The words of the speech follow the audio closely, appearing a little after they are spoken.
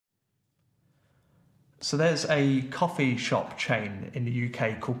So there's a coffee shop chain in the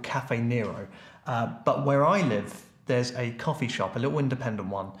UK called Cafe Nero, but where I live, there's a coffee shop, a little independent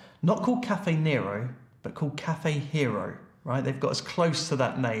one, not called Cafe Nero, but called Cafe Hero, right? They've got as close to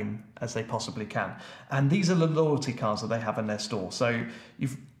that name as they possibly can. And these are the loyalty cards that they have in their store. So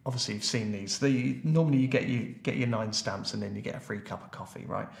you've seen these. Normally you get your 9 stamps and then you get a free cup of coffee,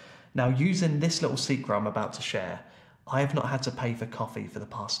 right? Now, using this little secret I'm about to share, I have not had to pay for coffee for the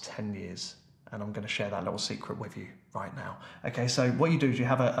past 10 years. And I'm going to share that little secret with you right now. Okay, so what you do is you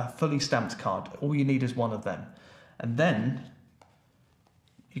have a fully stamped card. All you need is one of them. And then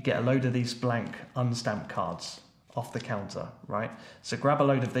you get a load of these blank unstamped cards off the counter, right? So grab a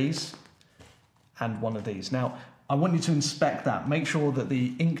load of these and one of these. Now, I want you to inspect that. Make sure that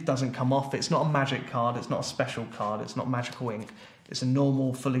the ink doesn't come off. It's not a magic card. It's not a special card. It's not magical ink. It's a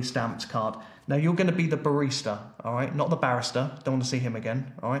normal, fully stamped card. Now, you're going to be the barista, all right? Not the barrister. Don't want to see him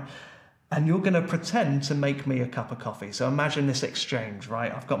again, all right? And you're going to pretend to make me a cup of coffee. So imagine this exchange,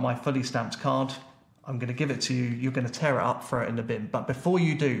 right? I've got my fully stamped card. I'm going to give it to you. You're going to tear it up, throw it in the bin. But before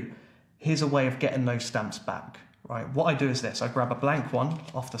you do, here's a way of getting those stamps back, right? What I do is this. I grab a blank one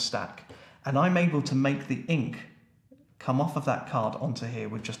off the stack, and I'm able to make the ink come off of that card onto here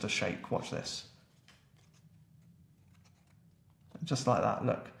with just a shake. Watch this. Just like that,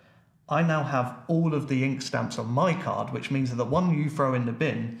 look. I now have all of the ink stamps on my card, which means that the one you throw in the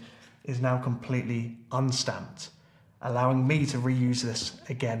bin is now completely unstamped, allowing me to reuse this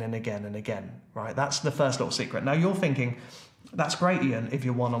again and again and again, right? That's the first little secret. Now you're thinking, that's great, Iain, if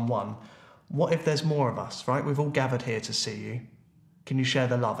you're one-on-one. What if there's more of us, right? We've all gathered here to see you. Can you share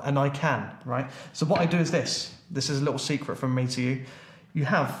the love? And I can, right? So what I do is this. This is a little secret from me to you. You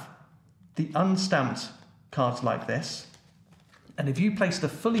have the unstamped cards like this. And if you place the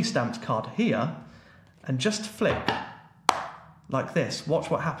fully stamped card here and just flick like this, watch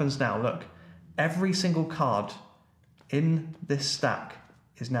what happens now. Look, every single card in this stack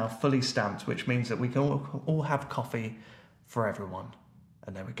is now fully stamped, which means that we can all have coffee for everyone.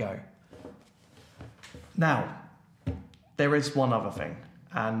 And there we go. Now, there is one other thing,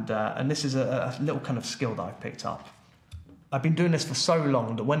 and this is a little kind of skill that I've picked up. I've been doing this for so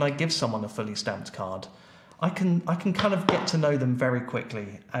long that when I give someone a fully stamped card, I can kind of get to know them very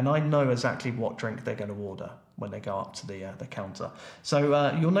quickly, and I know exactly what drink they're going to order when they go up to the counter.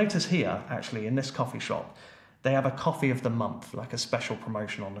 So you'll notice here, actually, in this coffee shop, they have a coffee of the month, like a special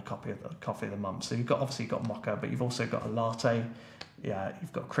promotion on the coffee of the month. So you've obviously got mocha, but you've also got a latte. Yeah,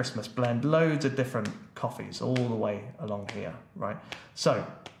 you've got Christmas blend, loads of different coffees all the way along here, right? So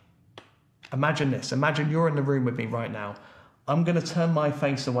imagine this. Imagine you're in the room with me right now. I'm going to turn my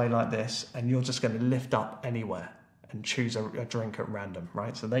face away like this, and you're just going to lift up anywhere and choose a drink at random,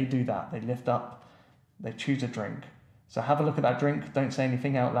 right? So they do that. They lift up, they choose a drink. So have a look at that drink. Don't say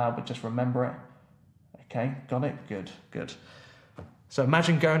anything out loud, but just remember it. Okay, got it? Good, good. So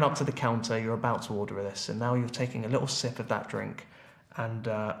imagine going up to the counter, you're about to order this, and now you're taking a little sip of that drink, and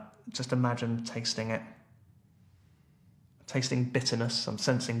just imagine tasting it. Tasting bitterness. I'm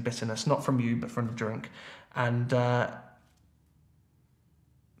sensing bitterness, not from you, but from the drink. And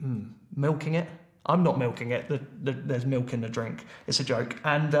milking it. I'm not milking it. There's milk in the drink. It's a joke.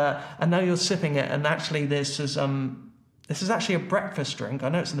 And now you're sipping it, and actually this is actually a breakfast drink. I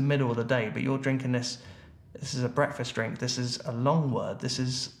know it's in the middle of the day, but you're drinking this. This is a breakfast drink. This is a long word. This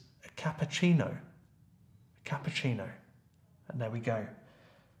is a cappuccino. A cappuccino. And there we go.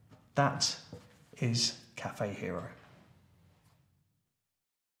 That is Cafe Hero.